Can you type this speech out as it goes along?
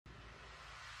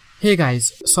Hey guys,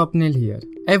 Swapnil here.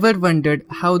 Ever wondered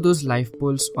how those live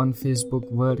polls on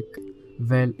Facebook work?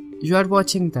 Well, you are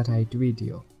watching the right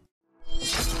video.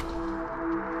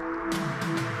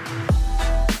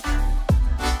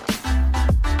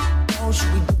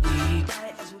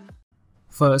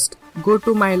 First, go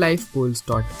to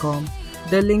mylifepolls.com.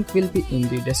 The link will be in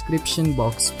the description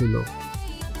box below.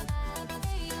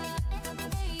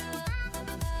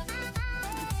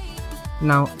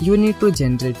 Now you need to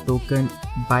generate token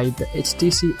by the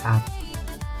HTC app.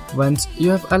 Once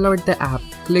you have allowed the app,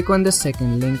 click on the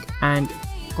second link and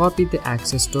copy the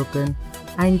access token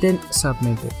and then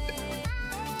submit it.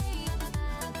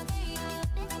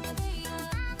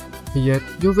 Here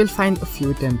you will find a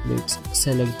few templates.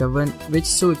 Select the one which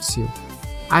suits you.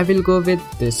 I will go with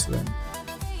this one.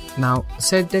 Now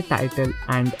set the title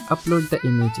and upload the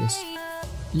images.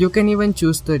 You can even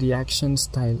choose the reaction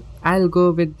style. I'll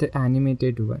go with the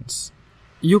animated ones.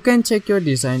 You can check your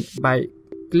design by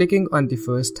clicking on the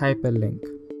first hyperlink.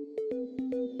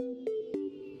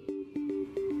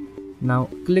 Now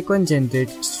click on generate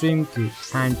stream key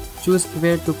and choose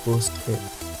where to post it.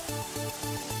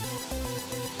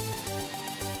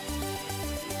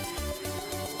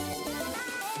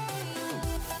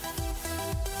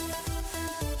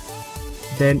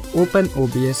 Then open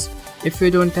OBS. If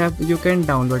you don't have, you can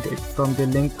download it from the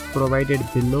link provided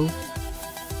below.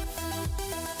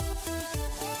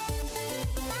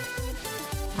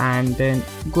 And then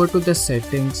go to the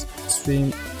settings,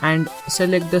 stream and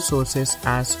select the sources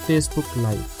as Facebook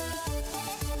Live.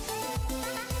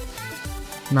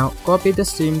 Now copy the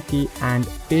stream key and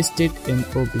paste it in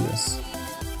OBS.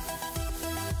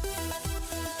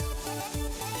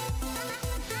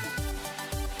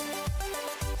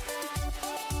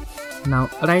 Now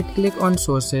right click on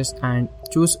sources and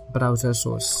choose browser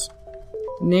source.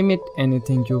 Name it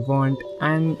anything you want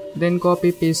and then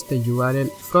copy paste the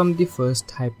URL from the first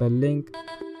hyperlink.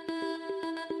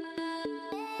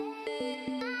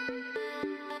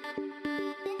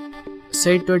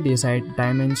 Set your desired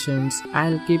dimensions.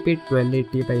 I'll keep it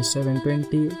 1280 by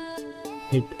 720.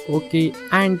 Hit OK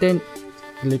and then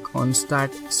click on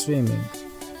start streaming.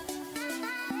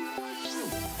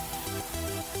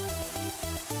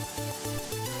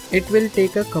 It will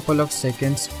take a couple of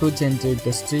seconds to generate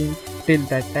the stream. Till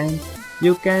that time,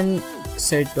 you can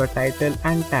set your title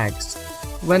and tags.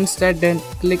 Once that's done,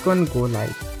 click on Go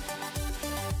Live.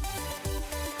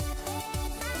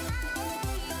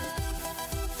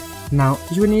 Now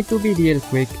you need to be real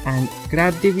quick and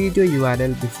grab the video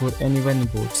URL before anyone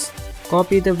votes.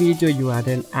 Copy the video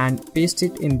URL and paste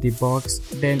it in the box,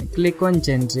 then click on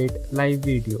Generate Live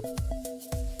Video.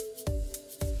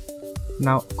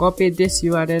 Now copy this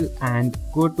URL and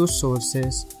go to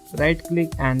sources, right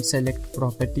click and select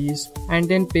properties and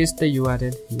then paste the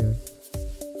URL here.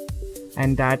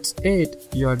 And that's it,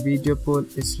 your video poll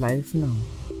is live now.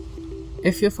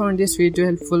 If you found this video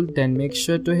helpful, then make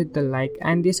sure to hit the like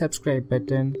and the subscribe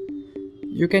button.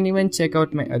 You can even check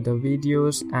out my other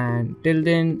videos, and till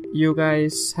then you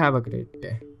guys have a great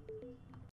day.